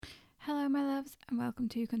Hello my loves and welcome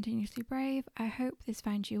to Continuously Brave. I hope this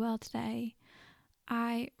finds you well today.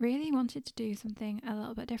 I really wanted to do something a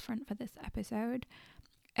little bit different for this episode.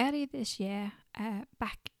 Earlier this year,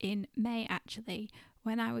 back in May actually,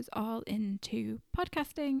 when I was all into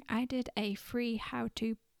podcasting, I did a free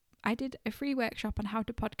workshop on how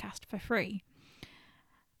to podcast for free.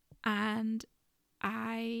 And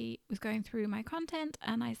I was going through my content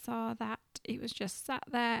and I saw that it was just sat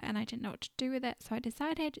there and I didn't know what to do with it. So I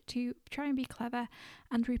decided to try and be clever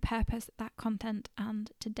and repurpose that content.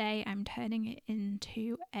 And today I'm turning it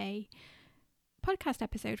into a podcast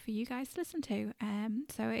episode for you guys to listen to.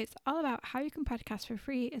 So it's all about how you can podcast for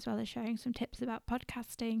free, as well as sharing some tips about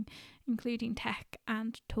podcasting, including tech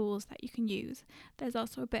and tools that you can use. There's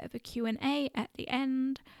also a bit of a Q&A at the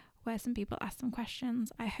end where some people ask some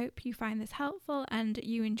questions. I hope you find this helpful and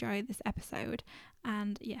you enjoy this episode.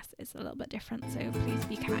 And yes, it's a little bit different, so please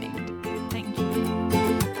be kind. Thank you.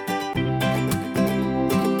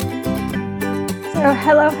 So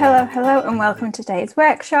hello, and welcome to today's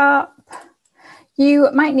workshop.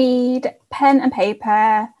 You might need pen and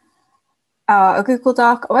paper or a Google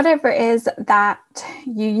Doc or whatever it is that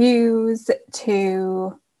you use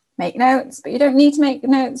to make notes, but you don't need to make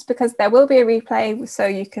notes because there will be a replay, so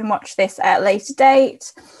you can watch this at a later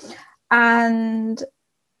date and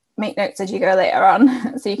make notes as you go later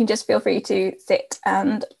on. So you can just feel free to sit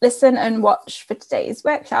and listen and watch for today's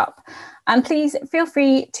workshop. And please feel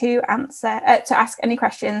free to ask any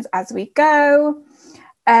questions as we go.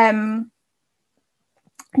 I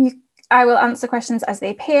will answer questions as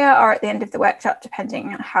they appear or at the end of the workshop,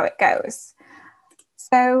 depending on how it goes.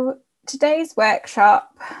 So today's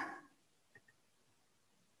workshop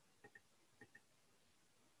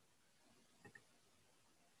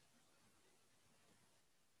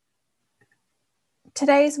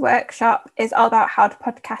is all about how to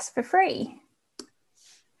podcast for free.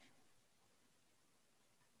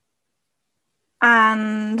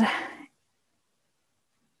 And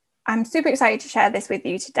I'm super excited to share this with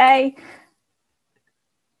you today.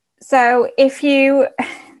 So if you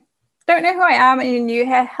don't know who I am and you're new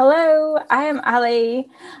here, hello, I am Ali.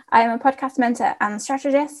 I am a podcast mentor and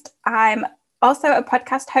strategist. I'm also a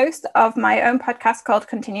podcast host of my own podcast called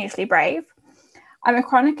Continuously Brave. I'm a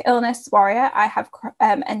chronic illness warrior. I have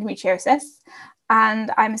endometriosis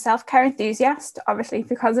and I'm a self-care enthusiast, obviously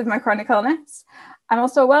because of my chronic illness. I'm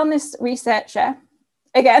also a wellness researcher,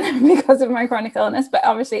 again, because of my chronic illness, but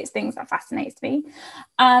obviously it's things that fascinates me.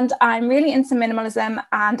 And I'm really into minimalism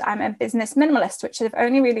and I'm a business minimalist, which I've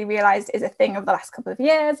only really realized is a thing of the last couple of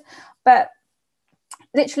years. But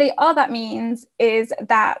literally all that means is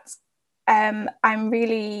that I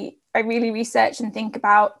really research and think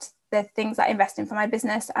about the things that I invest in for my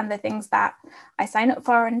business and the things that I sign up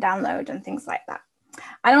for and download and things like that.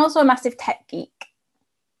 And I'm also a massive tech geek.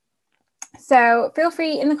 So feel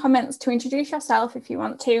free in the comments to introduce yourself if you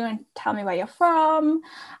want to and tell me where you're from.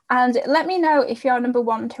 And let me know if you're number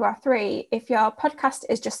 1, 2 or 3, if your podcast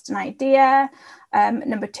is just an idea.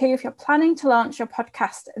 Number 2, if you're planning to launch your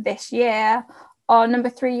podcast this year. Or number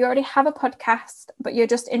 3, you already have a podcast, but you're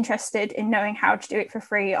just interested in knowing how to do it for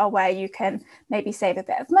free or where you can maybe save a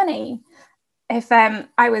bit of money. If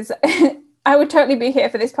I would totally be here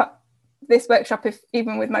for this workshop, if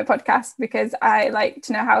even with my podcast, because I like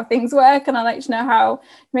to know how things work and I like to know how to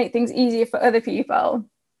make things easier for other people.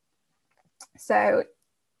 So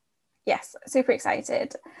yes, super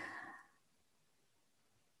excited.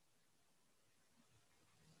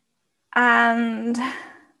 And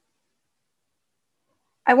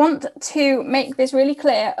I want to make this really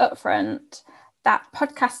clear up front that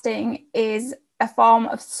podcasting is a form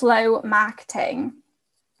of slow marketing.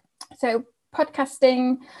 So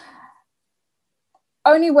podcasting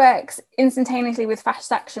only works instantaneously with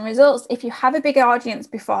fast action results if you have a big audience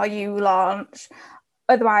before you launch.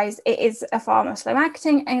 Otherwise, it is a form of slow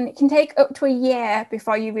marketing and it can take up to a year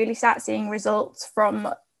before you really start seeing results from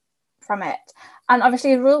it. And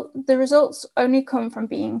obviously the results only come from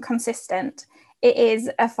being consistent. It is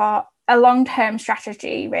a long-term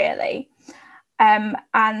strategy, really. And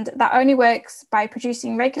that only works by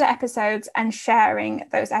producing regular episodes and sharing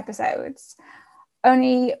those episodes.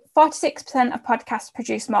 Only 46% of podcasts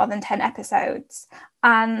produce more than 10 episodes.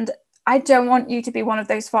 And I don't want you to be one of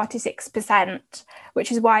those 46%,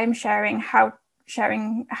 which is why I'm sharing how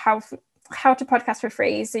to podcast for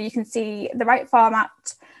free, so you can see the right format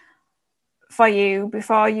for you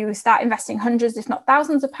before you start investing hundreds, if not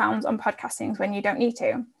thousands of pounds on podcasting when you don't need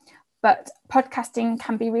to. But podcasting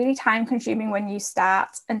can be really time consuming when you start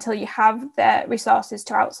until you have the resources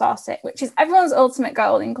to outsource it, which is everyone's ultimate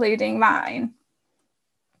goal, including mine.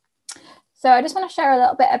 So I just want to share a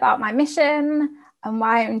little bit about my mission and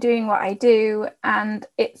why I'm doing what I do. And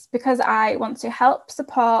it's because I want to help,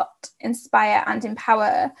 support, inspire, and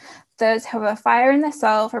empower those who have a fire in their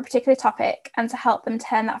soul for a particular topic, and to help them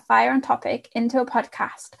turn that fire and topic into a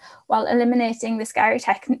podcast while eliminating the scary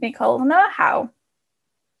technical know-how.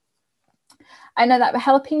 I know that by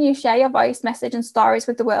helping you share your voice, message, and stories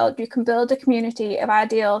with the world, you can build a community of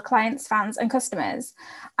ideal clients, fans, and customers.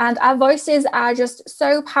 And our voices are just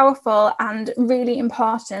so powerful and really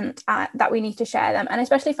important that we need to share them. And I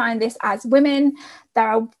especially find this as women. There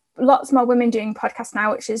are lots more women doing podcasts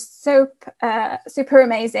now, which is so super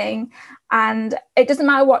amazing. And it doesn't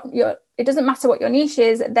matter what your niche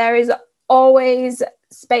is. There is always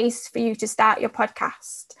space for you to start your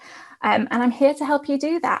podcast. And I'm here to help you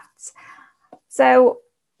do that. So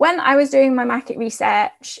when I was doing my market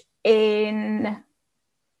research in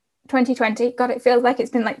 2020, God, it feels like it's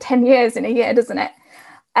been like 10 years in a year, doesn't it?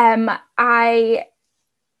 I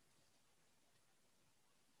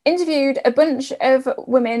interviewed a bunch of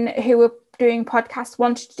women who were doing podcasts,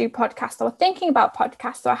 wanted to do podcasts, or thinking about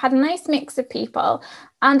podcasts. So I had a nice mix of people,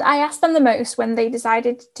 and I asked them the most when they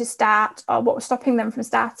decided to start, or what was stopping them from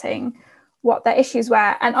starting, what their issues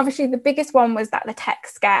were. And obviously the biggest one was that the tech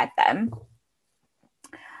scared them.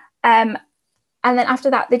 And then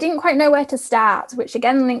after that, they didn't quite know where to start, which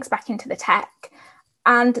again links back into the tech.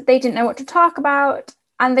 And they didn't know what to talk about.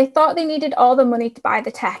 And they thought they needed all the money to buy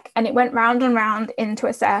the tech. And it went round and round into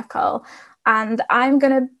a circle. And I'm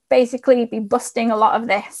going to basically be busting a lot of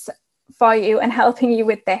this for you and helping you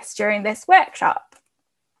with this during this workshop.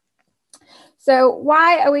 So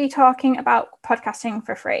why are we talking about podcasting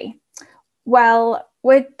for free? Well,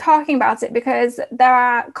 we're talking about it because there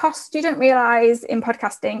are costs you don't realize in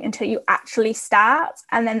podcasting until you actually start,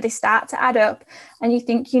 and then they start to add up, and you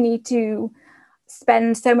think you need to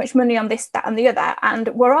spend so much money on this, that, and the other. And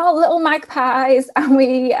we're all little magpies, and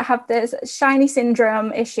we have this shiny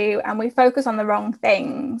syndrome issue, and we focus on the wrong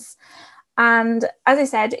things. And as I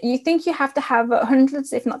said, you think you have to have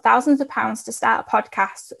hundreds, if not thousands of pounds to start a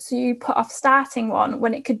podcast. So you put off starting one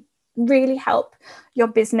when it could really help your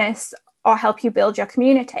business or help you build your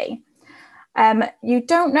community. You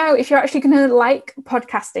don't know if you're actually going to like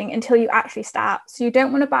podcasting until you actually start. So you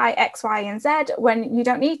don't want to buy X, Y, and Z when you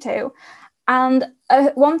don't need to. And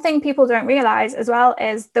one thing people don't realize as well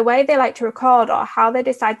is the way they like to record, or how they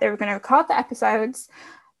decide they were going to record the episodes,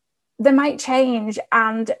 they might change,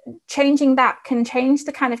 and changing that can change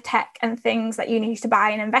the kind of tech and things that you need to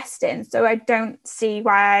buy and invest in. So I don't see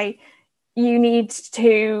why you need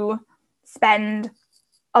to spend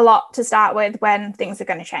a lot to start with when things are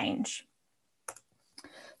going to change.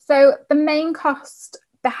 So the main cost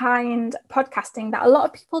behind podcasting that a lot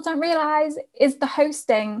of people don't realize is the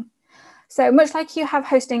hosting. So much like you have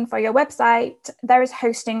hosting for your website, there is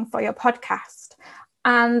hosting for your podcast.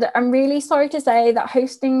 And I'm really sorry to say that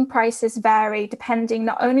hosting prices vary depending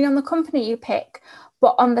not only on the company you pick,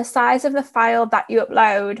 but on the size of the file that you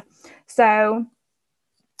upload. So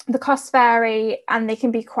the costs vary and they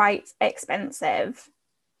can be quite expensive.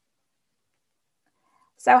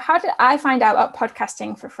 So how did I find out about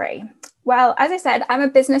podcasting for free? Well, as I said, I'm a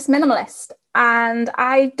business minimalist, and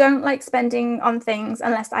I don't like spending on things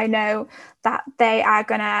unless I know that they are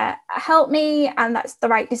going to help me and that's the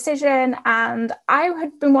right decision. And I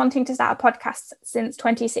had been wanting to start a podcast since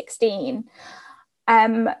 2016.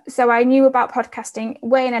 So I knew about podcasting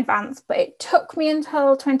way in advance, but it took me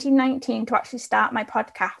until 2019 to actually start my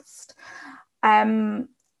podcast.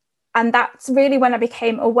 And that's really when I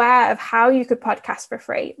became aware of how you could podcast for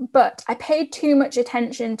free. But I paid too much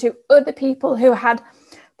attention to other people who had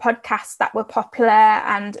podcasts that were popular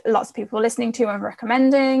and lots of people listening to and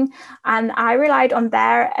recommending. And I relied on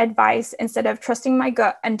their advice instead of trusting my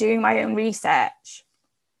gut and doing my own research.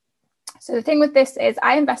 So the thing with this is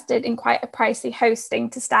I invested in quite a pricey hosting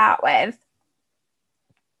to start with.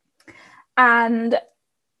 And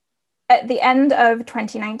at the end of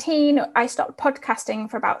 2019, I stopped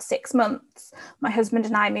podcasting for about 6 months. My husband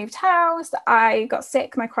and I moved house. I got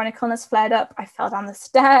sick. My chronic illness flared up. I fell down the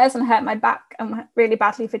stairs and hurt my back and really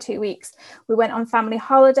badly for 2 weeks. We went on family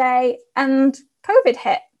holiday and COVID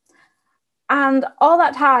hit. And all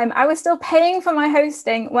that time, I was still paying for my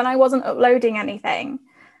hosting when I wasn't uploading anything.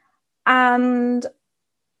 And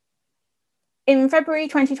in February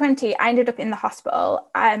 2020, I ended up in the hospital.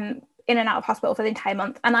 In and out of hospital for the entire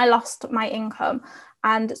month, and I lost my income,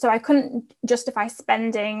 and so I couldn't justify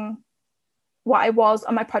spending what I was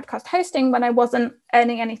on my podcast hosting when I wasn't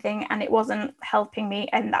earning anything and it wasn't helping me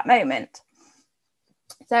in that moment.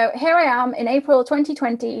 So here I am in April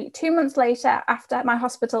 2020, 2 months later after my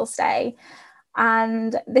hospital stay,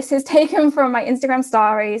 And this is taken from my Instagram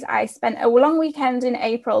stories. I spent a long weekend in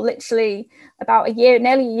April, literally about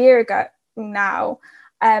nearly a year ago now,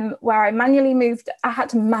 where I had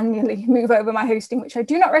to manually move over my hosting, which I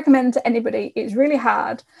do not recommend to anybody. It's really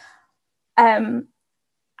hard. And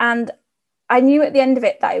I knew at the end of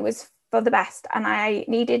it that it was for the best, and I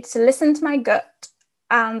needed to listen to my gut.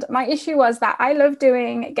 And my issue was that I love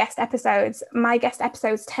doing guest episodes. My guest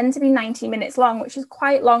episodes tend to be 90 minutes long, which is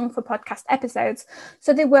quite long for podcast episodes.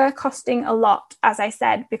 So they were costing a lot, as I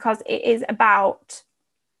said, because it is about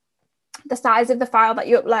the size of the file that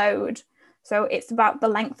you upload. So it's about the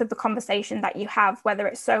length of the conversation that you have, whether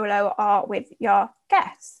it's solo or with your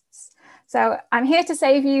guests. So I'm here to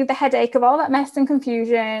save you the headache of all that mess and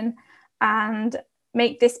confusion and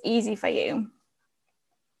make this easy for you.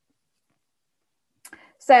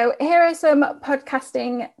 So here are some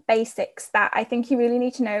podcasting basics that I think you really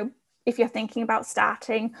need to know if you're thinking about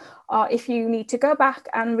starting, or if you need to go back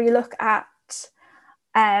and relook at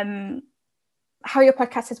how your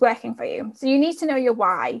podcast is working for you. So you need to know your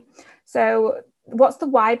why. So what's the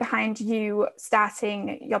why behind you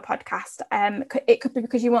starting your podcast? It could be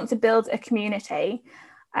because you want to build a community.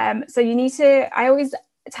 So you need to, I always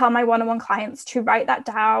tell my one-on-one clients to write that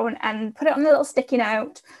down and put it on a little sticky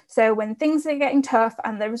note. So when things are getting tough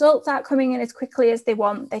and the results aren't coming in as quickly as they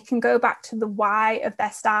want, they can go back to the why of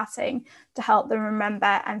their starting to help them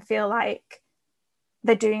remember and feel like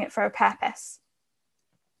they're doing it for a purpose.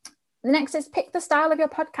 The next is pick the style of your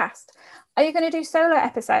podcast. Are you going to do solo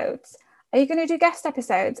episodes? Are you going to do guest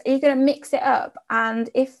episodes? Are you going to mix it up? And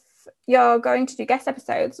if you're going to do guest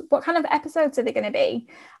episodes, what kind of episodes are they going to be?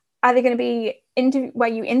 Are they going to be where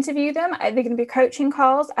you interview them? Are they going to be coaching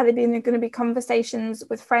calls? Are they going to be conversations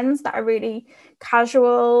with friends that are really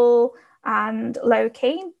casual and low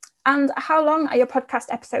key? And how long are your podcast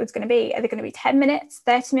episodes going to be? Are they going to be 10 minutes,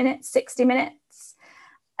 30 minutes, 60 minutes?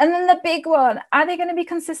 And then the big one, are they going to be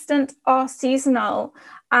consistent or seasonal?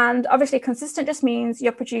 And obviously consistent just means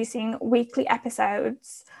you're producing weekly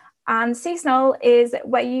episodes. And seasonal is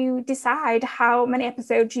where you decide how many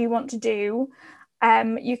episodes you want to do.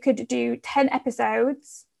 You could do 10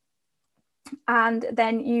 episodes and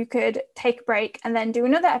then you could take a break and then do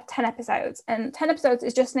another 10 episodes. And 10 episodes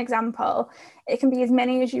is just an example. It can be as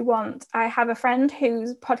many as you want. I have a friend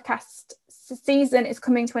whose podcast season is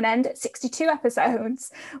coming to an end at 62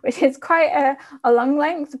 episodes, which is quite a long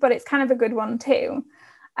length, but it's kind of a good one too.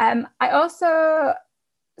 I also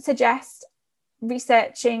suggest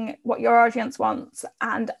researching what your audience wants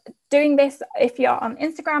and doing this. If you're on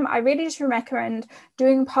Instagram, I really just recommend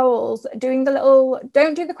doing polls,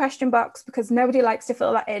 don't do the question box because nobody likes to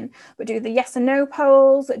fill that in, but do the yes and no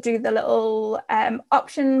polls, do the little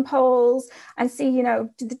option polls and see,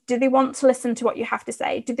 do they want to listen to what you have to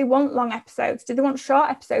say? Do they want long episodes? Do they want short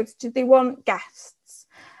episodes? Do they want guests?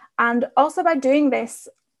 And also by doing this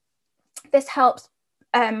helps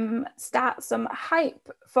start some hype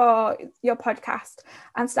for your podcast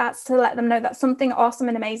and starts to let them know that something awesome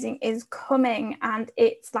and amazing is coming, and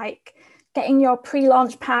it's like getting your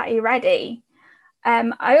pre-launch party ready.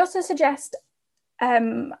 I also suggest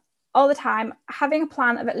all the time having a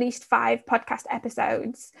plan of at least 5 podcast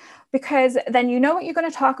episodes, because then you know what you're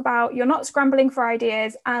going to talk about, you're not scrambling for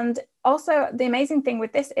ideas. And also the amazing thing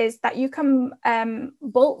with this is that you can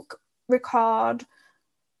bulk record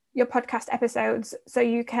your podcast episodes, so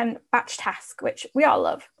you can batch task, which we all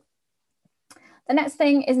love. The next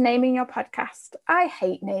thing is naming your podcast. I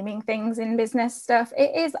hate naming things in business stuff.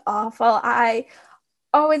 It is awful. I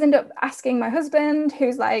always end up asking my husband,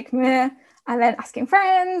 who's like, meh, and then asking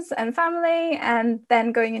friends and family, and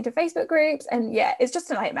then going into Facebook groups. And yeah, it's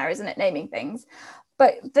just a nightmare, isn't it, naming things?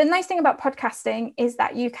 But the nice thing about podcasting is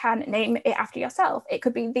that you can name it after yourself. It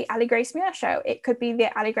could be the Ali Grace Muir Show. It could be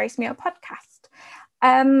the Ali Grace Muir Podcast.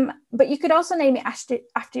 But you could also name it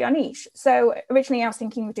after your niche. So originally I was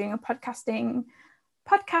thinking of doing a podcast,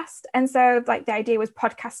 and so like the idea was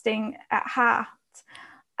podcasting at heart.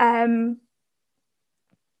 But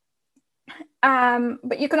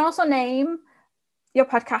you can also name your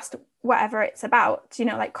podcast whatever it's about,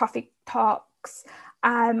 like coffee talks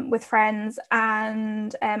with friends.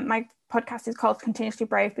 And my podcast is called Continuously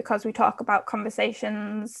Brave because we talk about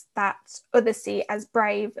conversations that others see as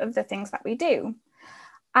brave of the things that we do.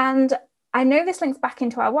 And I know this links back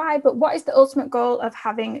into our why, but what is the ultimate goal of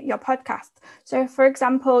having your podcast? So for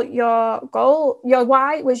example, your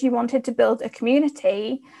why was you wanted to build a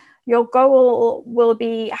community. Your goal will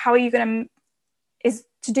be how are you going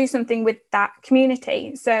to do something with that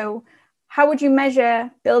community. So how would you measure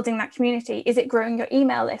building that community? Is it growing your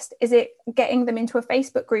email list? Is it getting them into a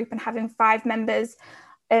Facebook group and having 5 members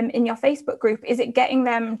in your Facebook group? Is it getting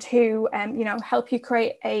them to, help you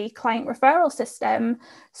create a client referral system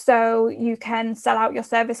so you can sell out your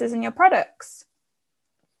services and your products?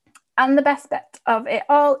 And the best bit of it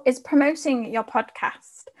all is promoting your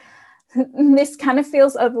podcast. This kind of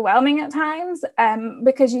feels overwhelming at times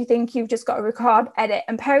because you think you've just got to record, edit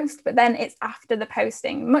and post, but then it's after the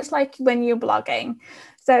posting, much like when you're blogging.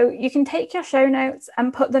 So you can take your show notes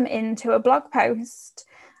and put them into a blog post,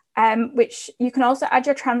 which you can also add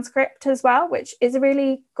your transcript as well, which is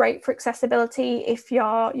really great for accessibility if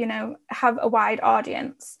you're, have a wide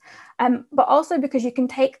audience. But also because you can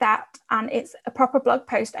take that and it's a proper blog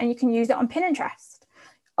post and you can use it on Pinterest.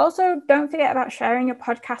 Also, don't forget about sharing your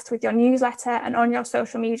podcast with your newsletter and on your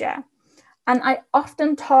social media. And I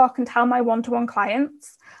often talk and tell my one-to-one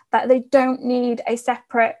clients that they don't need a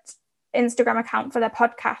separate Instagram account for their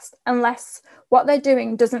podcast unless what they're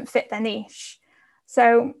doing doesn't fit their niche.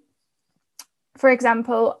 So, for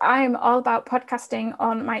example, I'm all about podcasting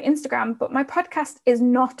on my Instagram, but my podcast is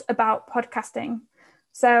not about podcasting.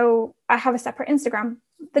 So I have a separate Instagram.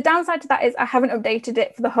 The downside to that is I haven't updated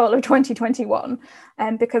it for the whole of 2021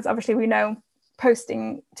 because obviously we know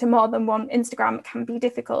posting to more than one Instagram can be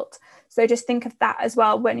difficult. So just think of that as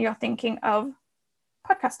well when you're thinking of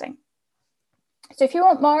podcasting. So if you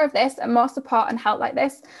want more of this and more support and help like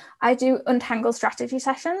this, I do untangle strategy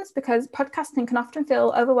sessions because podcasting can often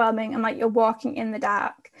feel overwhelming and like you're walking in the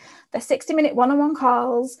dark. They're 60-minute one-on-one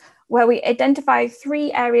calls where we identify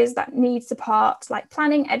 3 areas that need support, like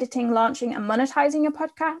planning, editing, launching, and monetizing your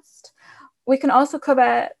podcast. We can also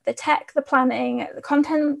cover the tech, the planning, the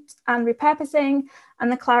content and repurposing,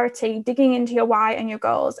 and the clarity, digging into your why and your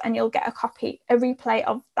goals, and you'll get a replay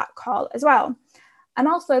of that call as well. And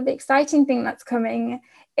also the exciting thing that's coming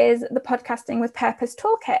is the Podcasting with Purpose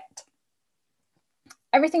Toolkit.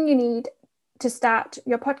 Everything you need to start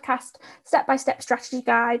your podcast, step-by-step strategy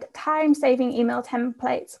guide, time-saving email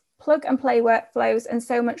templates, plug and play workflows, and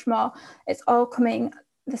so much more. It's all coming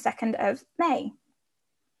the 2nd of May.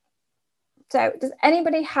 So does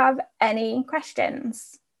anybody have any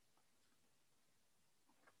questions?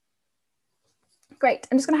 Great,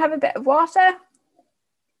 I'm just going to have a bit of water.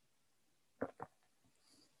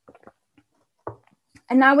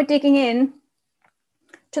 And now we're digging in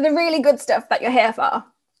to the really good stuff that you're here for.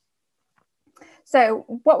 So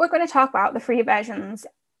what we're going to talk about, the free versions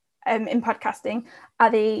in podcasting,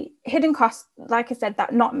 are the hidden costs, like I said,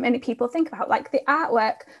 that not many people think about, like the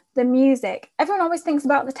artwork, the music. Everyone always thinks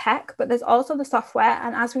about the tech, but there's also the software,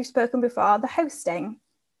 and as we've spoken before, the hosting.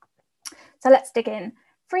 So let's dig in.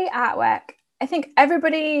 Free artwork. I think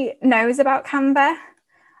everybody knows about Canva.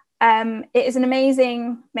 It is an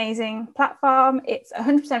amazing platform. It's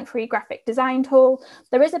 100% free graphic design tool.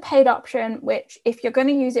 There is a paid option, which if you're going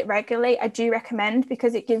to use it regularly, I do recommend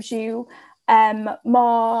because it gives you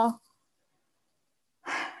more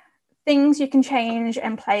things you can change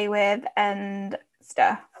and play with and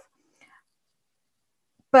stuff.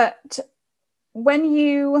 But when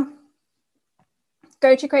you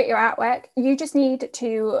go to create your artwork, you just need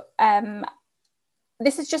to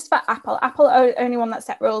this is just for Apple. Apple are the only one that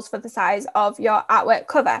set rules for the size of your artwork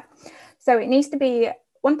cover. So it needs to be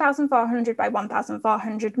 1,400 by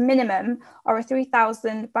 1,400 minimum, or a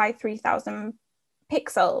 3,000 by 3,000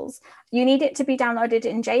 pixels. You need it to be downloaded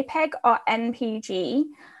in JPEG or NPG.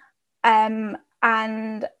 And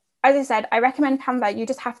as I said, I recommend Canva. You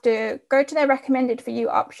just have to go to their recommended for you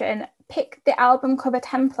option, pick the album cover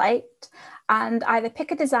template, and either pick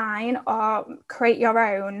a design or create your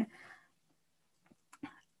own.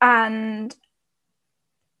 And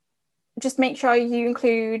just make sure you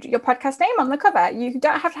include your podcast name on the cover. You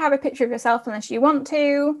don't have to have a picture of yourself unless you want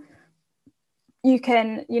to. You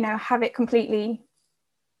can, have it completely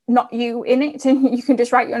not you in it. And you can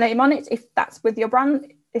just write your name on it if that's with your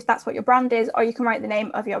brand, if that's what your brand is, or you can write the name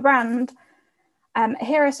of your brand.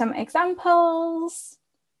 Here are some examples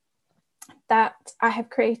that I have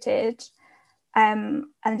created and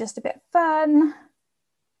just a bit fun.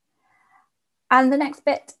 And the next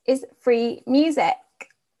bit is free music.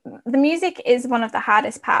 The music is one of the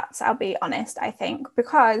hardest parts, I'll be honest, I think,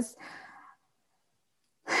 because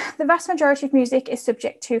the vast majority of music is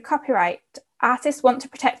subject to copyright. Artists want to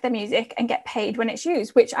protect their music and get paid when it's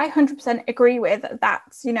used, which I 100% agree with.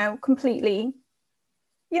 That's, completely,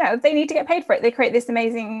 they need to get paid for it. They create this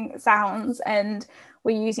amazing sounds and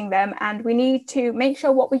we're using them, and we need to make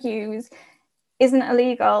sure what we use isn't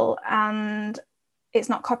illegal and it's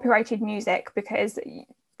not copyrighted music, because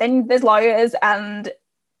then there's lawyers and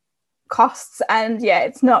costs, and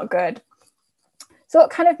it's not good. So what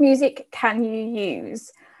kind of music can you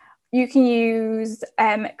use? You can use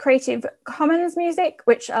Creative Commons music,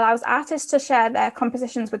 which allows artists to share their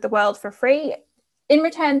compositions with the world for free. In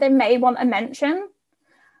return, they may want a mention.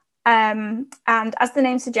 And as the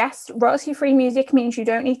name suggests, royalty-free music means you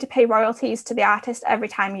don't need to pay royalties to the artist every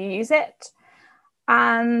time you use it.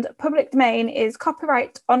 And public domain is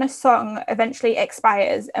copyright on a song eventually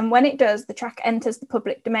expires. And when it does, the track enters the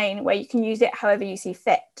public domain where you can use it however you see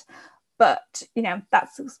fit. But, you know,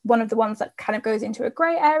 that's one of the ones that kind of goes into a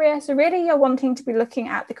grey area. So really you're wanting to be looking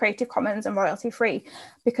at the Creative Commons and royalty free,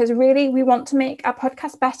 because really we want to make our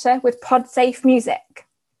podcast better with pod safe music.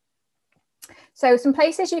 So some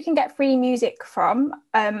places you can get free music from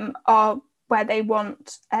are where they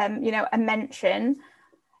want, you know, a mention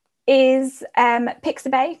is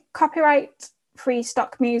Pixabay, copyright free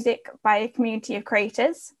stock music by a community of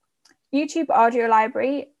creators. YouTube Audio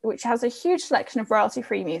Library, which has a huge selection of royalty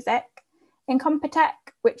free music. Incompetech,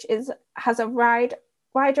 which has a wide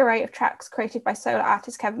array of tracks created by solo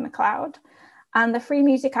artist Kevin MacLeod, and the Free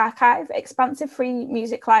Music Archive, expansive free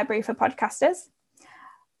music library for podcasters.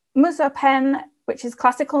 Musopen, which is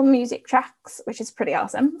classical music tracks, which is pretty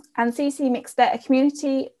awesome, and CC Mixter, a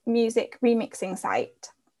community music remixing site.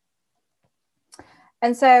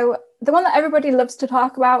 And so the one that everybody loves to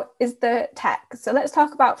talk about is the tech. So let's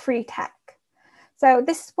talk about free tech. So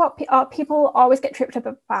this is what people always get tripped up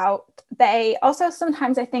about. They also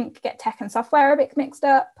sometimes, I think, get tech and software a bit mixed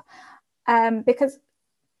up, because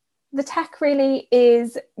the tech really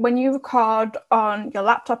is when you record on your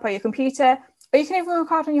laptop or your computer, or you can even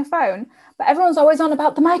record on your phone, but everyone's always on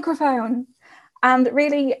about the microphone. And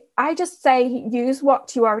really, I just say use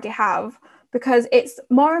what you already have, because it's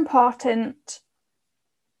more important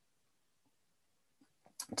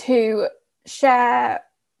to share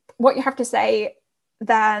what you have to say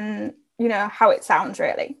than, you know, how it sounds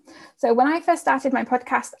really. So when I first started my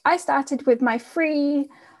podcast, I started with my free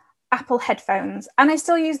Apple headphones, and I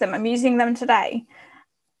still use them. I'm using them today.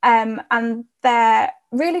 And they're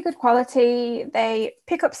really good quality. They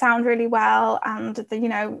pick up sound really well, and you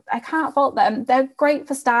know, I can't fault them. They're great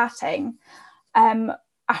for starting.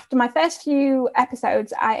 After my first few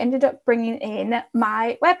episodes, I ended up bringing in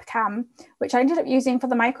my webcam, which I ended up using for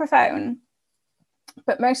the microphone,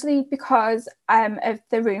 but mostly because of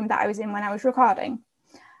the room that I was in when I was recording.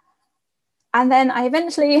 And then I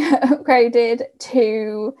eventually upgraded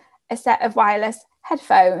to a set of wireless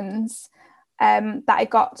headphones that I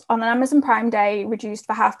got on an Amazon Prime Day, reduced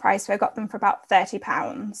for half price. So I got them for about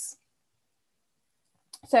 £30.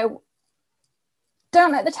 So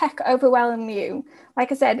don't let the tech overwhelm you.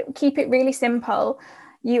 Like I said, keep it really simple.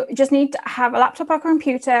 You just need to have a laptop or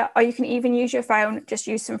computer, or you can even use your phone. Just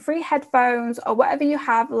use some free headphones or whatever you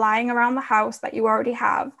have lying around the house that you already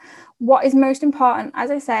have. What is most important,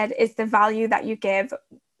 as I said, is the value that you give.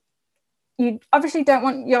 You obviously don't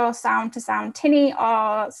want your sound to sound tinny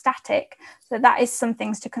or static. So that is some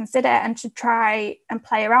things to consider and to try and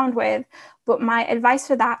play around with. But my advice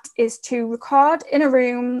for that is to record in a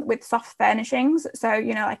room with soft furnishings. So,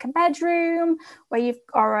 you know, like a bedroom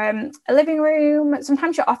or a living room.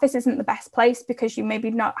 Sometimes your office isn't the best place because you maybe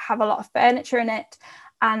not have a lot of furniture in it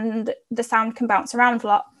and the sound can bounce around a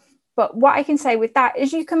lot. But what I can say with that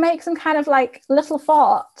is you can make some kind of like little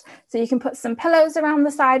fort. So you can put some pillows around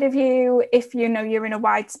the side of you if you know you're in a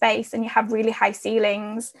wide space and you have really high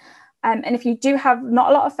ceilings. And if you do have not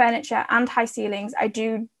a lot of furniture and high ceilings, I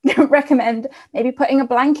do recommend maybe putting a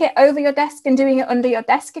blanket over your desk and doing it under your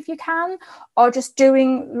desk if you can, or just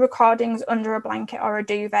doing recordings under a blanket or a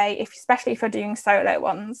duvet, especially if you're doing solo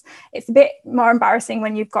ones. It's a bit more embarrassing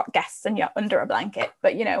when you've got guests and you're under a blanket,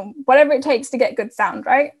 but you know, whatever it takes to get good sound,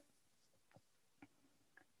 right?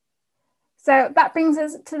 So that brings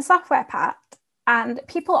us to the software part. And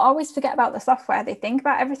people always forget about the software. They think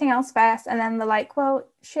about everything else first, and then they're like, well,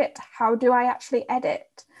 shit, how do I actually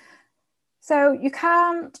edit? So you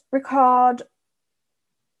can't record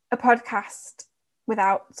a podcast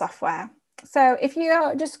without software. So if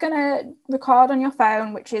you're just going to record on your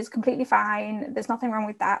phone, which is completely fine, there's nothing wrong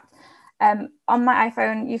with that. On my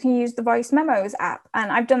iPhone, you can use the Voice Memos app.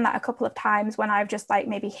 And I've done that a couple of times when I've just like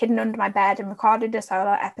maybe hidden under my bed and recorded a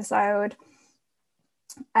solo episode.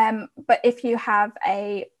 But if you have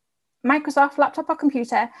a Microsoft laptop or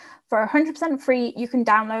computer, for 100% free, you can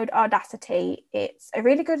download Audacity. It's a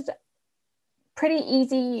really good, pretty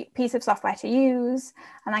easy piece of software to use.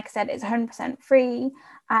 And like I said, it's 100% free.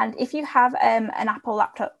 And if you have an Apple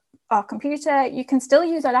laptop or computer, you can still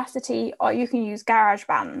use Audacity, or you can use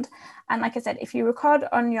GarageBand. And like I said, if you record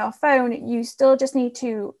on your phone, you still just need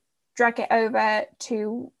to drag it over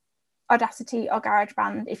to Audacity or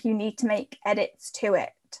GarageBand if you need to make edits to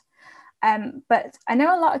it. But I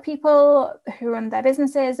know a lot of people who run their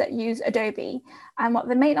businesses that use Adobe, and what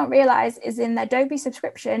they may not realize is in their Adobe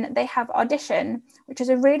subscription, they have Audition, which is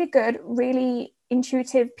a really good, really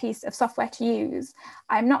intuitive piece of software to use.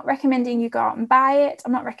 I'm not recommending you go out and buy it.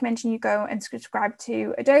 I'm not recommending you go and subscribe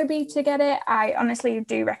to Adobe to get it. I honestly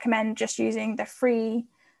do recommend just using the free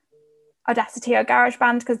Audacity or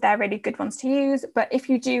GarageBand because they're really good ones to use. But if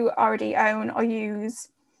you do already own or use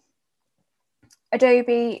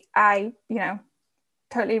Adobe, I,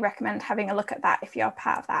 totally recommend having a look at that if you're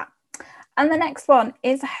part of that. And the next one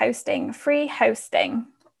is hosting, free hosting.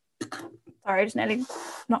 Sorry, I just nearly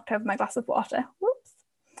knocked over my glass of water. Whoops.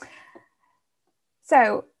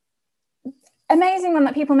 So, amazing one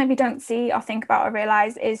that people maybe don't see or think about or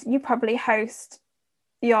realize is you probably host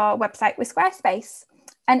your website with Squarespace.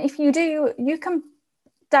 And if you do, you can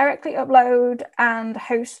directly upload and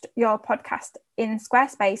host your podcast in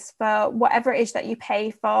Squarespace for whatever it is that you pay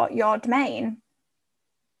for your domain.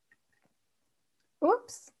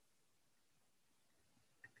 Whoops.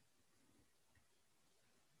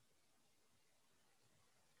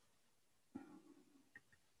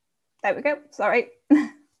 There we go, sorry.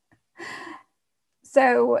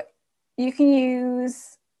 So you can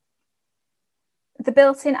use the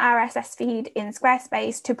built-in RSS feed in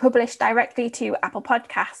Squarespace to publish directly to Apple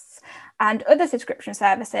Podcasts and other subscription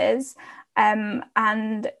services.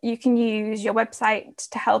 And you can use your website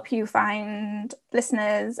to help you find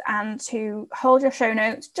listeners and to hold your show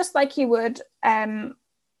notes just like you would in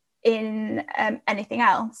anything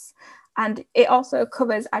else. And it also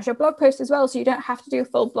covers as your blog post as well, so you don't have to do a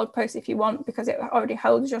full blog post if you want because it already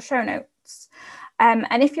holds your show notes.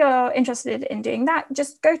 And if you're interested in doing that,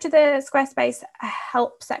 just go to the Squarespace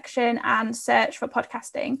help section and search for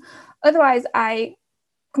podcasting. Otherwise, I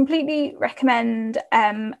completely recommend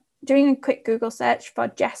doing a quick Google search for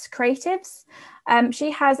Jess Creatives.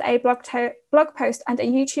 She has a blog post and a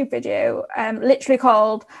YouTube video literally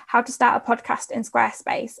called How to Start a Podcast in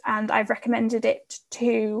Squarespace. And I've recommended it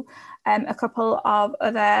to a couple of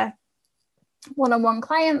other one-on-one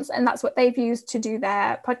clients, and that's what they've used to do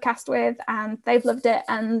their podcast with, and they've loved it,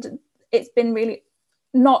 and it's been really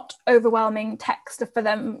not overwhelming text for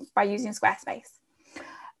them by using Squarespace.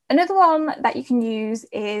 Another one that you can use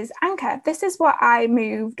is Anchor. This is what I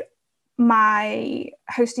moved my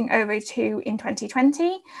hosting over to in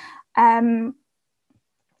 2020.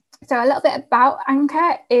 So a little bit about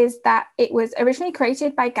Anchor is that it was originally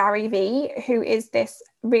created by Gary Vee, who is this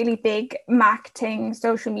really big marketing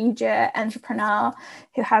social media entrepreneur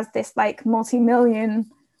who has this like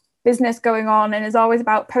multi-million business going on and is always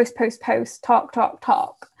about post, talk. But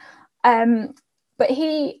I'm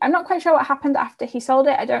not quite sure what happened after he sold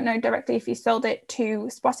it. I don't know directly if he sold it to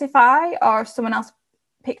Spotify or someone else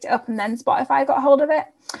picked it up and then Spotify got hold of it.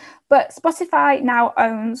 But Spotify now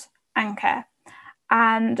owns Anchor.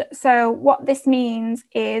 And so what this means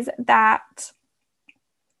is that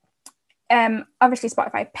obviously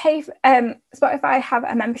Spotify have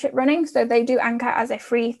a membership running, so they do Anchor as a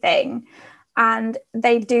free thing and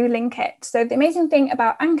they do link it. So the amazing thing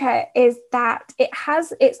about Anchor is that it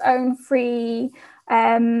has its own free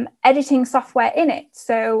editing software in it.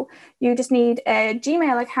 So you just need a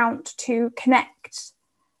Gmail account to connect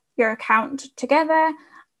your account together,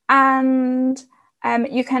 and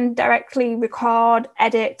you can directly record,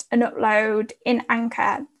 edit and upload in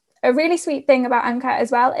Anchor. A really sweet thing about Anchor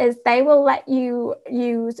as well is they will let you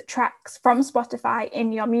use tracks from Spotify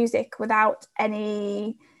in your music without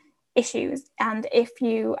any issues. And if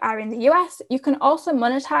you are in the US, you can also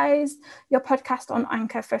monetize your podcast on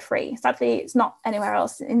Anchor for free. Sadly, it's not anywhere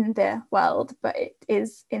else in the world, but it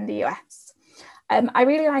is in the US. I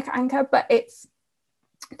really like Anchor, but it's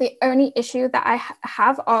the only issue that I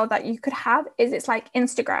have, or that you could have, is it's like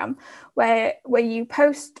Instagram, where you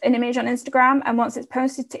post an image on Instagram, and once it's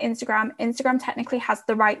posted to Instagram technically has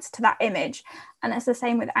the rights to that image. And it's the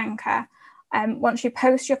same with Anchor. Once you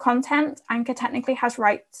post your content, Anchor technically has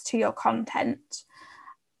rights to your content.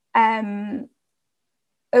 Over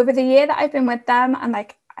the year that I've been with them, and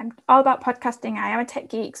like I'm all about podcasting, I am a tech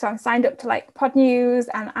geek, so I'm signed up to like Pod News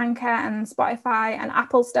and Anchor and Spotify and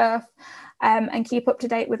Apple stuff. And keep up to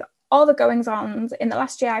date with all the goings-ons. In the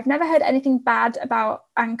last year, I've never heard anything bad about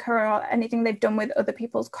Anchor or anything they've done with other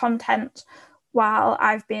people's content while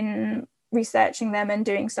I've been researching them and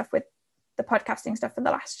doing stuff with the podcasting stuff for the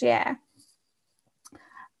last year.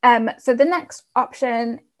 So the next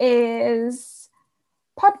option is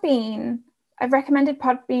Podbean. I've recommended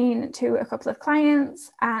Podbean to a couple of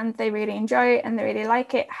clients and they really enjoy it and they really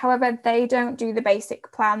like it. However, they don't do the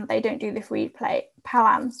basic plan. They don't do the free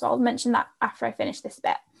plan. So I'll mention that after I finish this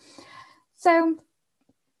bit. So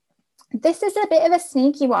This is a bit of a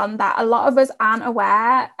sneaky one that a lot of us aren't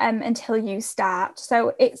aware until you start.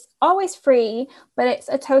 So it's always free, but it's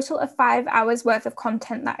a total of 5 hours worth of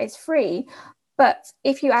content that is free. But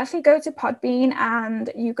if you actually go to Podbean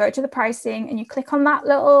and you go to the pricing and you click on that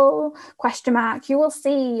little question mark, you will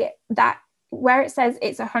see that where it says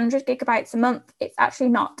it's 100 gigabytes a month, it's actually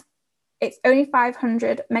not. It's only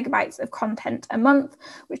 500 megabytes of content a month,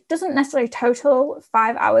 which doesn't necessarily total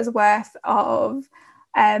 5 hours worth of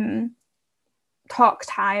talk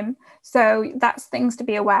time. So that's things to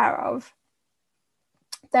be aware of.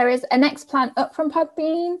 There is a next plan up from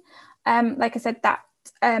Podbean. Like I said, that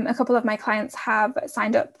a couple of my clients have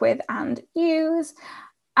signed up with and use,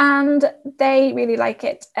 and they really like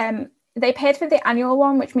it. They paid for the annual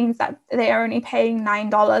one, which means that they are only paying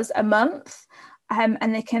 $9 a month,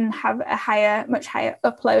 and they can have a much higher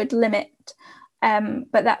upload limit.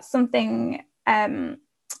 But that's something I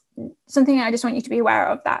just want you to be aware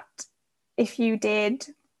of, that if you did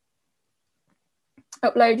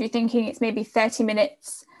upload, you're thinking it's maybe 30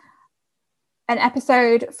 minutes an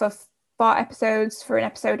episode for 4 episodes for an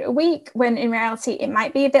episode a week, when in reality it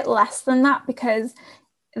might be a bit less than that, because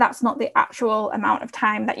that's not the actual amount of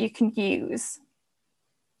time that you can use.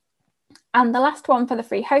 And the last one for the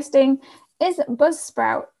free hosting is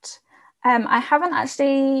Buzzsprout. I haven't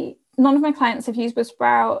actually, none of my clients have used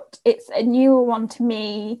Buzzsprout. It's a newer one to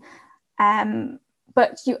me,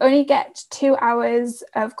 but you only get 2 hours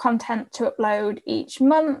of content to upload each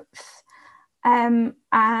month,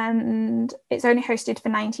 and it's only hosted for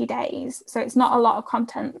 90 days. So it's not a lot of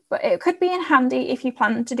content, but it could be in handy if you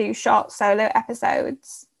plan to do short solo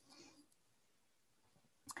episodes.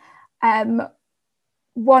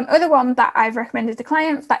 One other one that I've recommended to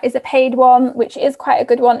clients that is a paid one, which is quite a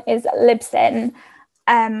good one, is Libsyn.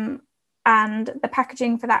 And the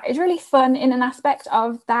packaging for that is really fun in an aspect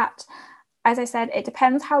of that, as I said, it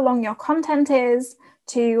depends how long your content is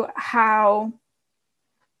to how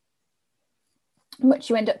much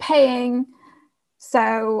you end up paying.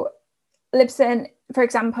 So Libsyn, for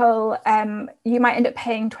example, you might end up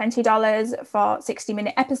paying $20 for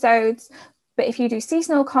 60-minute episodes, but if you do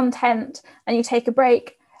seasonal content and you take a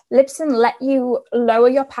break, Libsyn let you lower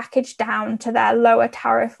your package down to their lower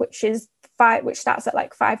tariff, which starts at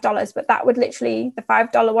like $5, but that would literally, the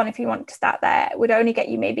 $5 one, if you want to start there, would only get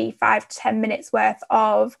you maybe 5 to 10 minutes worth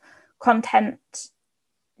of content,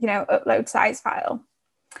 upload size file.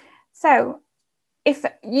 So if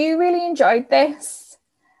you really enjoyed this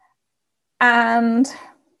and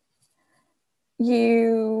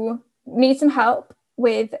you need some help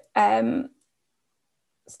with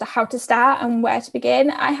how to start and where to begin,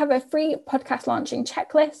 I have a free podcast launching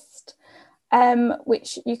checklist,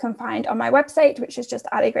 which you can find on my website, which is just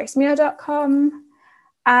aligracemuir.com.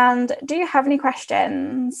 And do you have any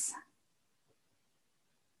questions?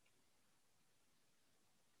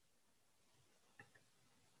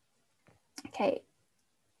 Okay.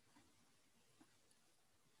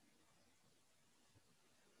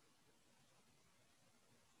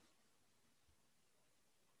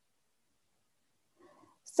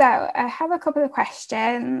 So I have a couple of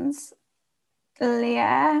questions.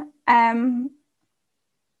 Leah,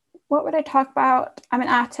 what would I talk about? I'm an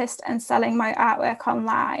artist and selling my artwork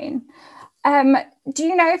online. Do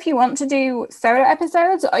you know if you want to do solo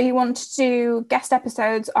episodes or you want to do guest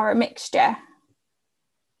episodes or a mixture?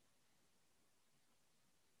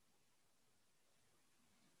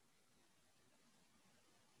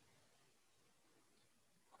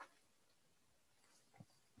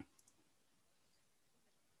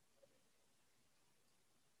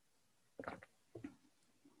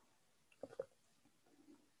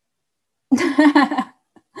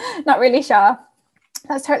 Not really sure.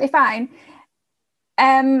 That's totally fine.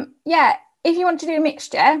 Yeah, if you want to do a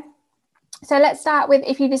mixture, so let's start with,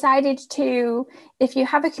 if you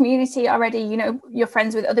have a community already, you're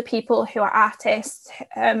friends with other people who are artists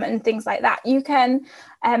and things like that, you can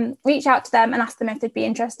reach out to them and ask them if they'd be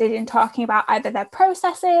interested in talking about either their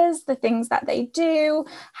processes, the things that they do,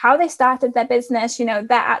 how they started their business, their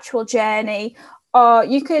actual journey. Or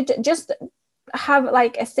you could just have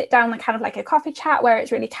like a sit down, like kind of like a coffee chat where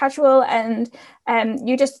it's really casual, and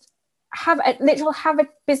you just have a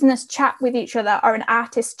business chat with each other or an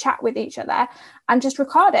artist chat with each other, and just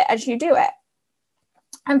record it as you do it.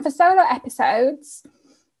 And for solo episodes,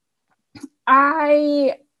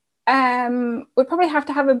 I would probably have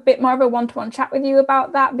to have a bit more of a one-to-one chat with you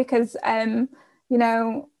about that, because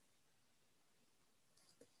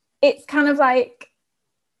it's kind of like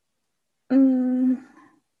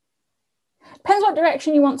depends what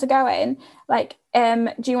direction you want to go in. Like,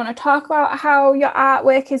 do you want to talk about how your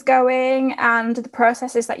artwork is going and the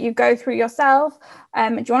processes that you go through yourself?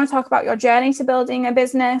 Do you want to talk about your journey to building a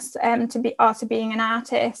business, to being an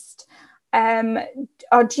artist?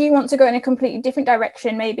 Or do you want to go in a completely different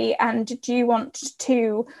direction maybe? And do you want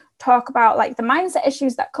to talk about like the mindset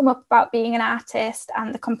issues that come up about being an artist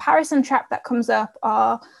and the comparison trap that comes up?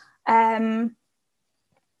 Or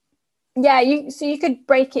you could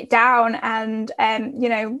break it down and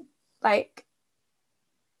like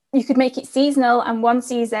you could make it seasonal, and one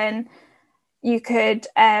season you could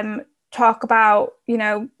talk about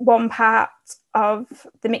one part of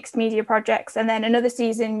the mixed media projects, and then another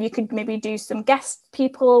season you could maybe do some guest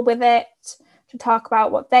people with it to talk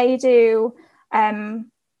about what they do,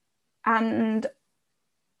 and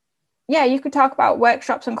you could talk about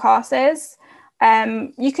workshops and courses.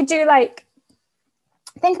 You could do like,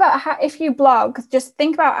 think about how, if you blog, just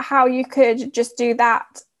think about how you could just do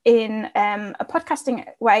that in a podcasting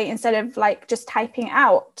way instead of like just typing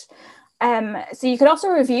out. So you could also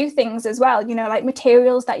review things as well, like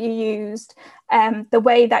materials that you used, the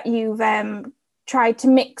way that you've tried to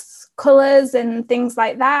mix colours and things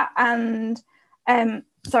like that. And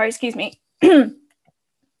sorry, excuse me.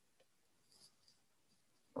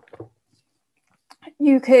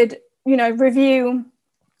 You could, review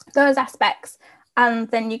those aspects, and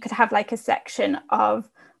then you could have like a section of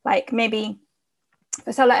like maybe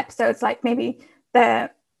for solo episodes, like maybe the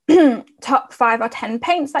top 5 or 10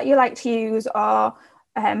 paints that you like to use, or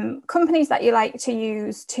companies that you like to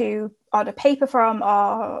use to order paper from,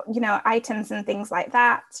 or items and things like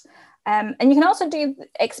that. And you can also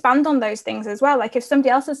expand on those things as well. Like if somebody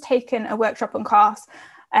else has taken a workshop and course,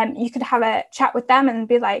 you could have a chat with them and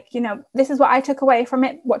be like, this is what I took away from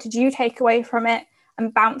it, what did you take away from it,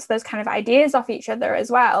 and bounce those kind of ideas off each other as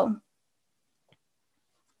well.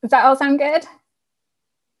 Does that all sound good?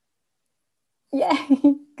 Yeah,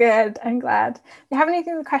 good. I'm glad. If you have any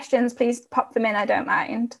questions, please pop them in. I don't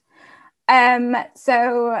mind.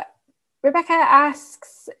 So Rebecca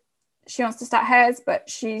asks, she wants to start hers, but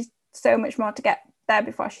she's so much more to get there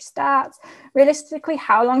before she starts. Realistically,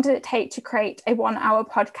 how long did it take to create a 1-hour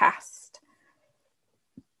podcast?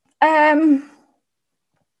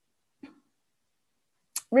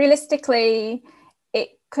 Realistically,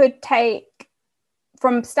 it could take,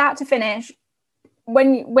 from start to finish,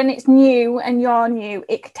 when it's new and you're new,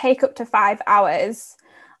 it could take up to 5 hours.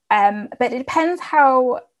 But it depends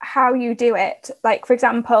how you do it. Like, for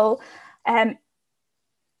example, are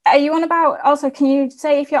you on about, also, can you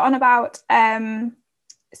say if you're on about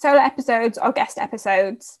solo episodes or guest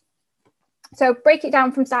episodes? So break it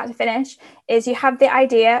down from start to finish is you have the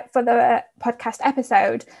idea for the podcast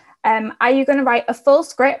episode. Are you going to write a full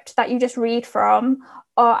script that you just read from,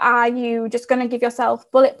 or are you just going to give yourself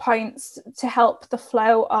bullet points to help the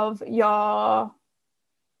flow of your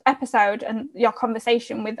episode and your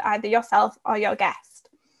conversation with either yourself or your guest?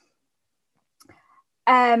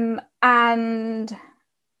 And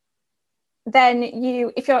then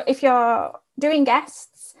if you're doing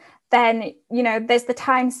guests, then there's the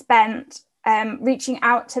time spent reaching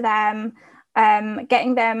out to them,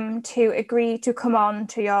 getting them to agree to come on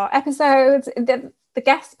to your episodes. The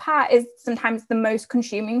guest part is sometimes the most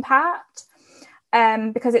consuming part,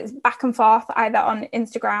 because it's back and forth either on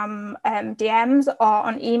Instagram DMs or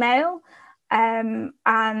on email.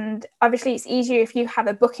 And obviously it's easier if you have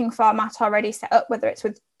a booking format already set up, whether it's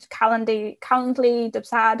with Calendly,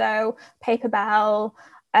 Dubsado, Paperbell,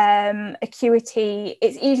 Acuity.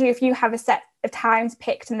 It's easier if you have a set of times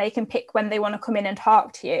picked and they can pick when they want to come in and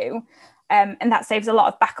talk to you. And that saves a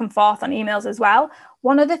lot of back and forth on emails as well.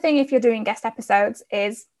 One other thing, if you're doing guest episodes,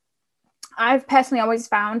 is I've personally always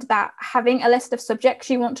found that having a list of subjects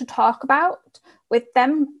you want to talk about with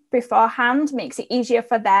them beforehand makes it easier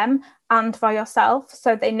for them and for yourself,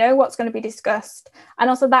 so they know what's going to be discussed. And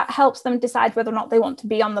also that helps them decide whether or not they want to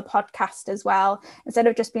be on the podcast as well, instead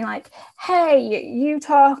of just being like, hey, you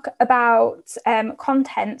talk about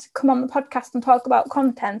content, come on the podcast and talk about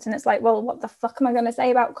content. And it's like, well, what the fuck am I going to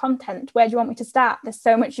say about content? Where do you want me to start? There's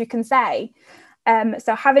so much you can say.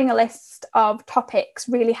 So having a list of topics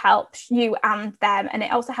really helps you and them, and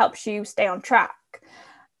it also helps you stay on track.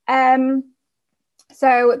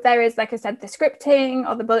 So there is, like I said, the scripting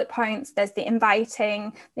or the bullet points, there's the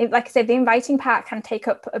inviting. Like I said, the inviting part can take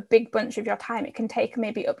up a big bunch of your time. It can take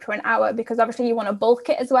maybe up to an hour, because obviously you want to bulk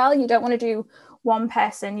it as well. You don't want to do one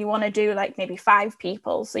person, you want to do like maybe 5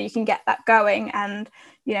 people, so you can get that going. And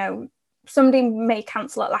somebody may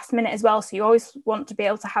cancel at last minute as well, so you always want to be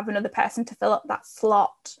able to have another person to fill up that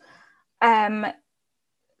slot.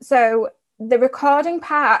 So the recording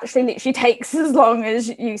part actually literally takes as long as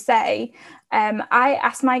you say. I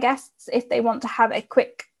ask my guests if they want to have a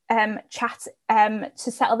quick chat to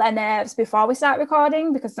settle their nerves before we start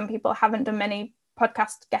recording, because some people haven't done many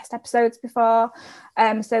podcast guest episodes before.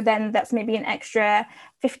 So then that's maybe an extra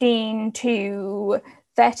 15 to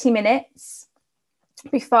 30 minutes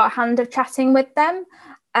beforehand of chatting with them.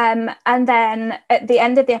 And then at the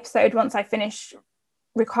end of the episode, once I finish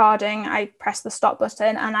recording, I press the stop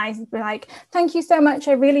button and I be like, thank you so much,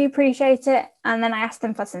 I really appreciate it. And then I ask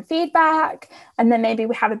them for some feedback, and then maybe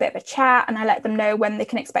we have a bit of a chat and I let them know when they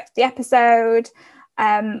can expect the episode.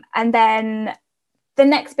 And then the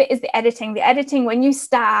next bit is the editing. The editing, when you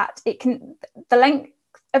start, the length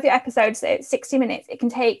of your episode, so it's 60 minutes, it can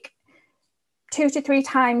take 2 to 3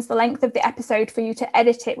 times the length of the episode for you to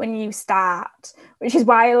edit it when you start, which is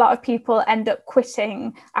why a lot of people end up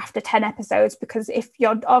quitting after 10 episodes, because if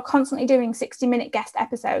you're constantly doing 60-minute guest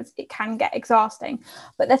episodes, it can get exhausting.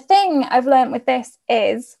 But the thing I've learned with this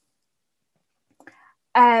is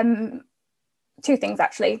 2 things,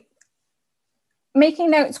 actually.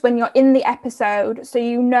 Making notes when you're in the episode, so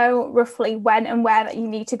you know roughly when and where that you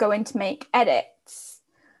need to go in to make edits.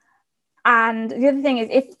 And the other thing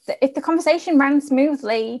is, if the conversation ran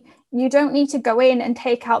smoothly, you don't need to go in and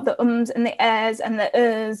take out the ums and the ers and the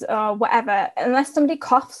ers or whatever, unless somebody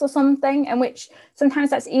coughs or something, and which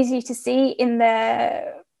sometimes that's easy to see in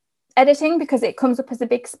the editing because it comes up as a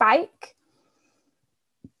big spike.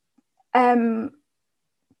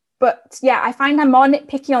 But yeah, I find I'm more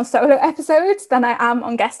nitpicky on solo episodes than I am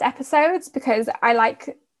on guest episodes, because I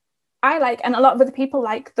like, and a lot of other people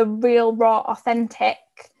like, the real, raw, authentic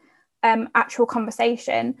actual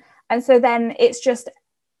conversation. And so then it's just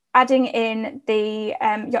adding in the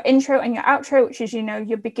your intro and your outro, which is,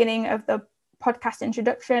 your beginning of the podcast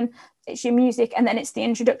introduction, it's your music, and then it's the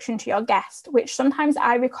introduction to your guest, which sometimes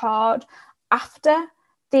I record after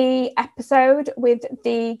the episode with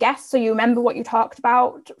the guest, so you remember what you talked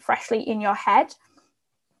about freshly in your head,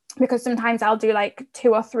 because sometimes I'll do like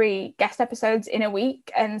 2 or 3 guest episodes in a week,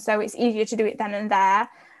 and so it's easier to do it then and there,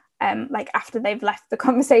 like after they've left the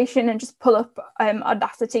conversation, and just pull up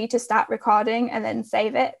Audacity to start recording and then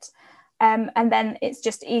save it, and then it's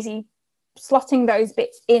just easy slotting those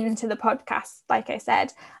bits into the podcast, like I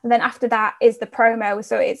said. And then after that is the promo,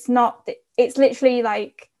 so it's literally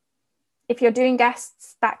like, if you're doing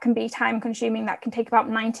guests, that can be time consuming. That can take about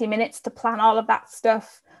 90 minutes to plan all of that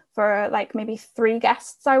stuff for like maybe 3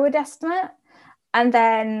 guests, I would estimate. And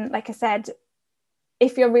then, like I said,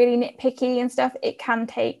 if you're really nitpicky and stuff, it can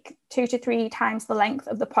take 2 to 3 times the length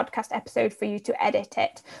of the podcast episode for you to edit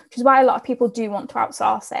it, which is why a lot of people do want to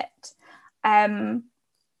outsource it.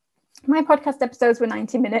 My podcast episodes were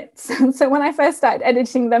 90 minutes. So when I first started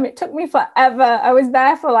editing them, it took me forever. I was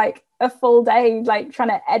there for like a full day, like trying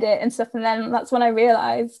to edit and stuff. And then that's when I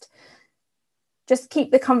realized, just keep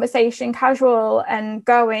the conversation casual and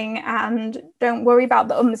going, and don't worry about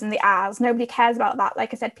the ums and the ahs. Nobody cares about that.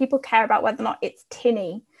 Like I said, people care about whether or not it's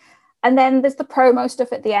tinny. And then there's the promo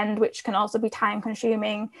stuff at the end, which can also be time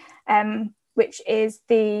consuming, which is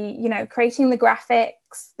the, creating the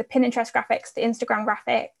graphics, the Pinterest graphics, the Instagram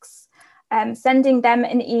graphics, sending them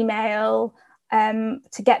an email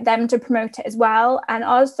to get them to promote it as well. And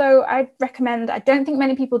also I recommend, I don't think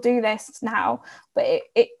many people do this now, but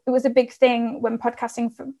it was a big thing when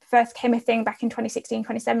podcasting first came a thing back in 2016,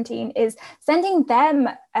 2017, is sending them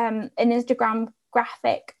an Instagram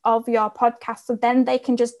graphic of your podcast, so then they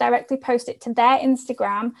can just directly post it to their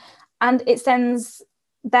Instagram, and it sends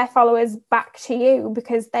their followers back to you,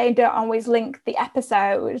 because they don't always link the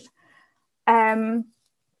episode.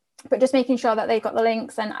 But just making sure that they've got the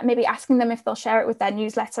links, and maybe asking them if they'll share it with their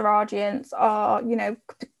newsletter audience, or,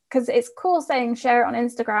 because it's cool saying share it on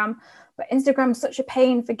Instagram, but Instagram's such a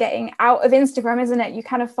pain for getting out of Instagram, isn't it? You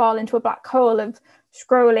kind of fall into a black hole of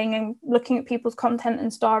scrolling and looking at people's content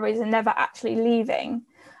and stories and never actually leaving,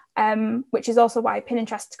 which is also why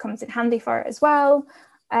Pinterest comes in handy for it as well.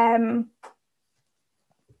 So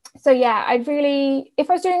yeah, if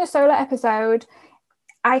I was doing a solo episode,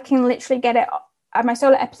 I can literally get it. My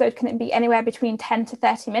solo episode can be anywhere between 10 to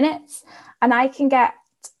 30 minutes, and I can get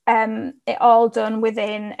it all done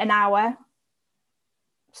within an hour.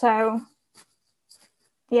 So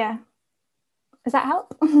yeah, does that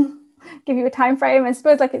help? Give you a time frame? I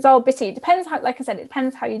suppose it's all bitty. It depends how, like I said, it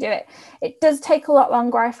depends how you do it. It does take a lot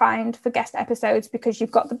longer, I find, for guest episodes, because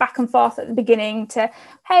you've got the back and forth at the beginning to,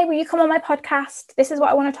 hey, will you come on my podcast? This is what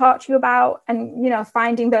I want to talk to you about, and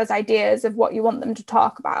finding those ideas of what you want them to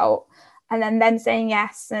talk about, and then them saying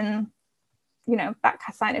yes, and that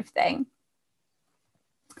kind of thing.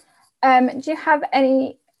 Do you have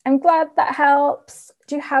any? I'm glad that helps.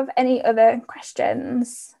 Do you have any other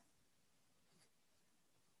questions?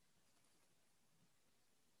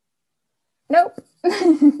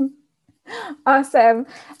 Awesome.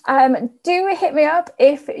 Do hit me up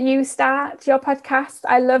if you start your podcast.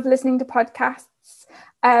 I love listening to podcasts.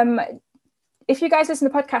 If you guys listen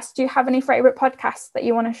to podcasts, do you have any favorite podcasts that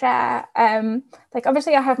you want to share? Like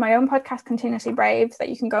obviously I have my own podcast, Continuously Brave, that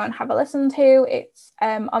you can go and have a listen to. It's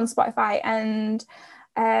on Spotify and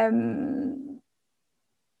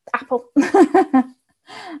Apple.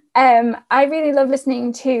 I really love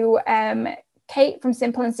listening to Kate from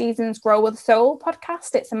Simple and Seasons Grow with Soul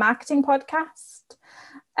podcast. It's a marketing podcast.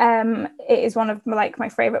 It is one of my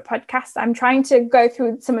favorite podcasts. I'm trying to go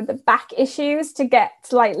through some of the back issues to get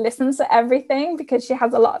to listen to everything, because she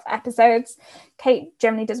has a lot of episodes. Kate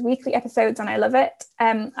generally does weekly episodes and I love it.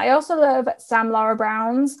 I also love Sam Laura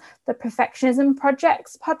Brown's The Perfectionism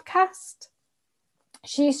Projects podcast.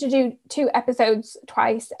 She used to do 2 episodes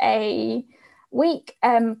twice a week,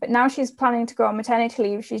 but now she's planning to go on maternity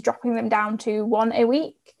leave. She's dropping them down to 1 a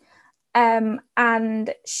week, and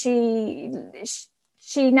she's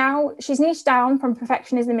niched down from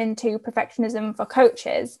perfectionism into perfectionism for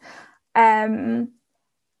coaches, and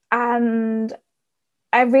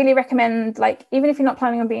I really recommend, even if you're not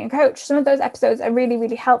planning on being a coach, some of those episodes are really,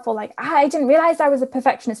 really helpful. I didn't realize I was a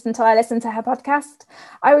perfectionist until I listened to her podcast.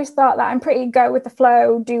 I always thought that I'm pretty go with the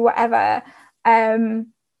flow, do whatever.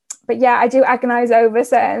 But yeah, I do agonize over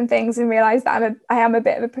certain things and realize that I am a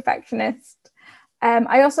bit of a perfectionist.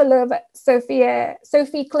 I also love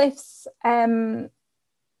Sophie Cliff's,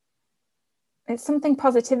 it's something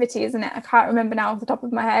positivity, isn't it? I can't remember now off the top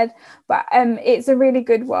of my head, but it's a really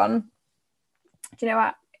good one. Do you know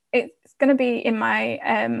what? It's going to be in my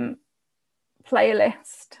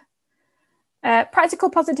playlist. Practical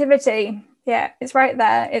Positivity. Yeah, it's right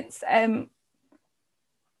there. It's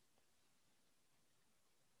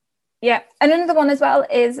yeah. And another one as well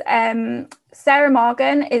is Sarah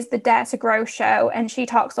Morgan is the Dare to Grow show, and she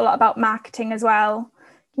talks a lot about marketing as well.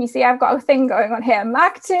 Can you see I've got a thing going on here?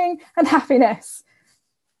 Marketing and happiness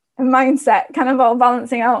and mindset kind of all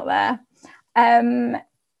balancing out there.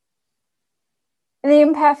 The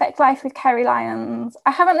Imperfect Life with Kerry Lyons.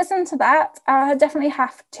 I haven't listened to that. I definitely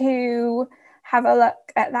have to have a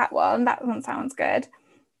look at that one. That one sounds good.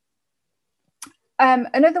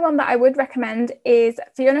 Another one that I would recommend is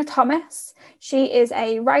Fiona Thomas. She is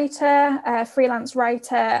a writer, a freelance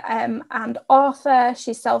writer, and author.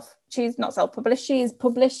 She's not self-published. She's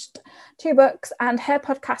published 2 books, and her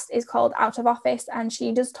podcast is called Out of Office, and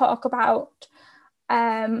she does talk about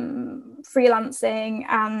freelancing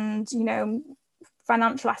and,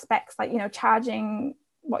 financial aspects, charging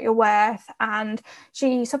what you're worth. And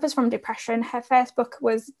she suffers from depression. Her first book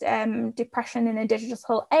was Depression in a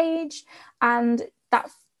Digital Age, and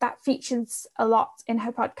that features a lot in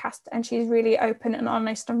her podcast, and she's really open and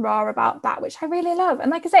honest and raw about that, which I really love. And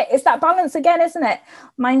like I say, it's that balance again, isn't it?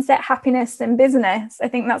 Mindset, happiness and business. I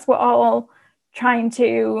think that's what we're all trying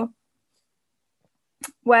to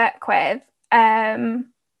work with. And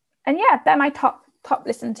yeah, they're my top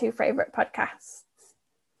listen to favorite podcasts.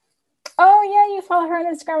 Oh yeah, you follow her on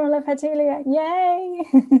Instagram. I love her too, Leah. Yay.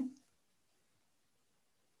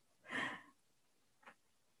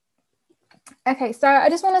 Okay, so I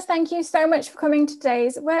just want to thank you so much for coming to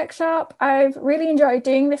today's workshop. I've really enjoyed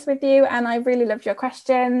doing this with you, and I really loved your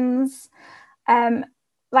questions.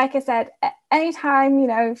 Like I said, anytime,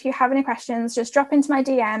 if you have any questions, just drop into my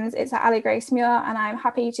DMs. It's at Ali Grace Muir, and I'm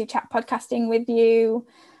happy to chat podcasting with you.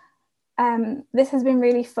 This has been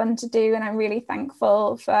really fun to do, and I'm really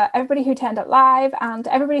thankful for everybody who turned up live and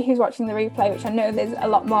everybody who's watching the replay, which I know there's a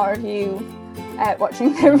lot more of you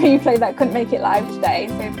watching the replay that couldn't make it live today.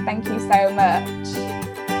 So thank you so much.